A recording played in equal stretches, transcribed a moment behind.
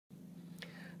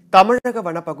தமிழக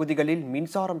வனப்பகுதிகளில்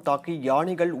மின்சாரம் தாக்கி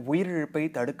யானைகள் உயிரிழப்பை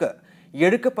தடுக்க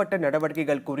எடுக்கப்பட்ட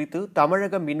நடவடிக்கைகள் குறித்து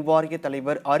தமிழக மின்வாரிய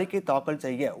தலைவர் அறிக்கை தாக்கல்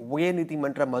செய்ய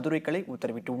உயர்நீதிமன்ற மதுரை கிளை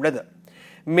உத்தரவிட்டுள்ளது.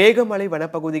 மேகமலை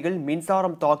வனப்பகுதியில்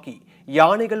மின்சாரம் தாக்கி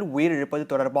யானைகள் உயிரிழப்பது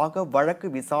தொடர்பாக வழக்கு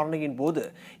விசாரணையின் போது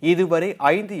இதுவரை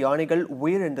 5 யானைகள்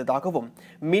உயிரிழந்ததாகவும்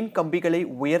மின் கம்பிகளை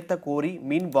உயர்த்த கோரி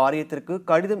மின் வாரியத்திற்கு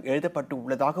கடிதம்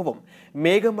எழுதப்பட்டுள்ளதாகவும்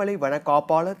மேகமலை வன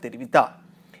காப்பாளர் தெரிவித்தார்.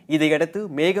 இதையடுத்து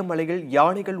மேகமலையில்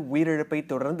யானைகள் உயிரிழப்பை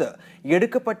தொடர்ந்து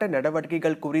எடுக்கப்பட்ட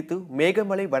நடவடிக்கைகள் குறித்து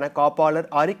மேகமலை வன காப்பாளர்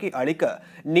அறிக்கை அளிக்க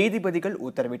நீதிபதிகள்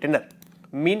உத்தரவிட்டனர்.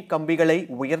 மின் கம்பிகளை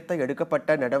உயர்த்த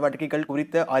எடுக்கப்பட்ட நடவடிக்கைகள்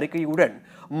குறித்த அறிக்கையுடன்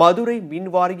மதுரை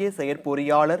மின்வாரிய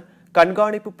செயற்பொறியாளர்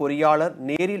கண்காணிப்பு பொறியாளர்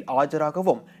நேரில்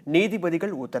ஆஜராகவும்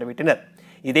நீதிபதிகள் உத்தரவிட்டனர்.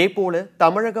 இதேபோல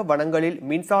தமிழக வனங்களில்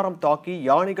மின்சாரம் தாக்கி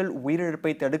யானைகள்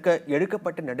உயிரிழப்பை தடுக்க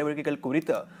எடுக்கப்பட்ட நடவடிக்கைகள்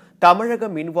குறித்து தமிழக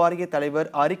மின்வாரிய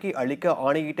தலைவர் அறிக்கை அளிக்க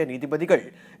ஆணையிட்ட நீதிபதிகள்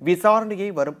விசாரணையை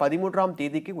வரும் 13ஆம்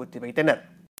தேதிக்கு ஒத்திவைத்தனர்.